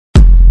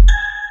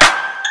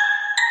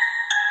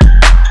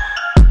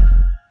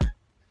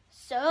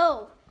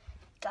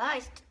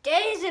Guys,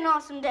 today is an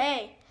awesome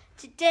day.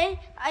 Today,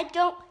 I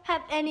don't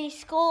have any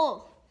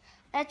school.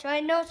 That's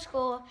right, no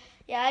school.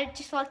 Yeah, I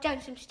just walked down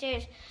some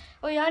stairs.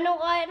 Oh, yeah, I know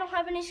why I don't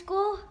have any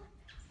school?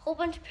 Whole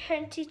bunch of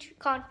parent-teacher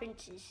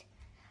conferences.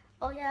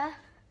 Oh, yeah?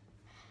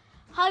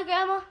 Hi,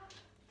 Grandma.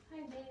 Hi,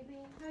 baby.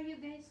 How are you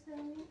guys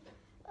doing?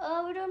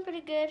 Oh, we're doing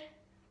pretty good.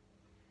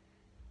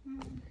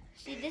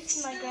 See, this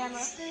is my grandma.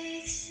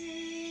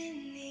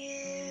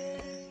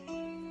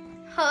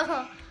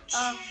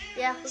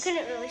 Yeah, we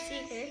couldn't really see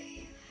her.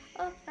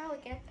 Oh, now we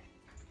can.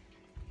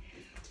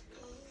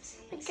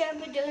 My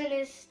grandpa doing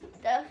his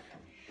stuff.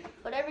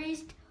 Whatever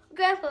he's...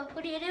 Grandpa,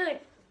 what are you doing?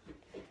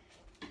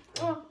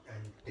 Oh.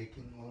 I'm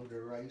taking all the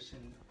rice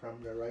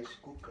from the rice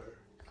cooker.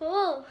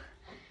 Cool.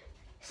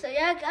 So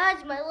yeah,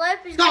 guys, my life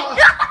is...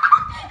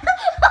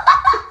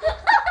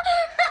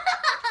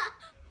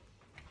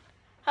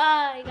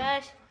 Hi,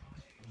 guys.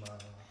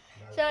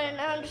 So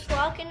now I'm just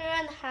walking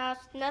around the house.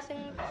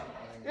 Nothing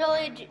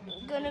really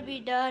gonna be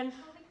done.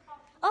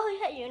 Oh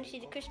yeah, you wanna see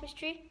the Christmas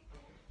tree?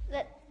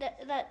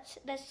 That's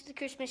the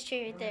Christmas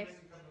tree right there.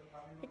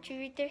 The tree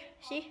right there.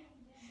 See?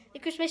 The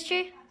Christmas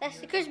tree? That's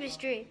the Christmas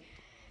tree.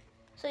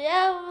 So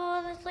yeah,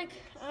 well, that's like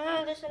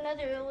there's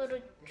another little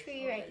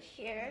tree right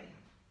here.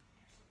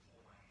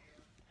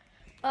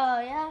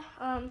 Oh yeah.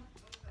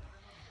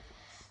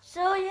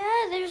 So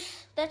yeah,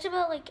 that's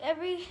about like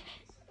every.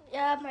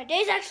 Yeah, my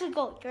day's actually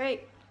going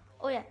great.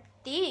 Oh yeah,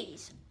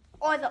 these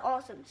are the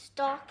awesome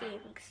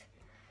stockings.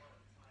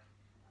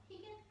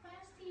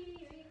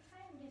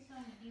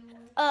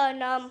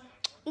 No,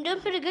 I'm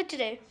doing pretty good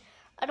today.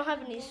 I don't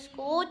have any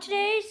school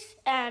today,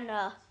 and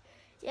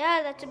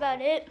yeah, that's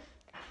about it.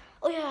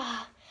 Oh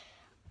yeah,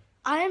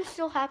 I am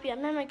so happy.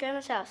 I'm at my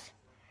grandma's house.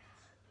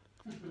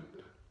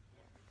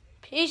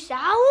 Peace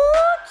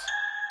out.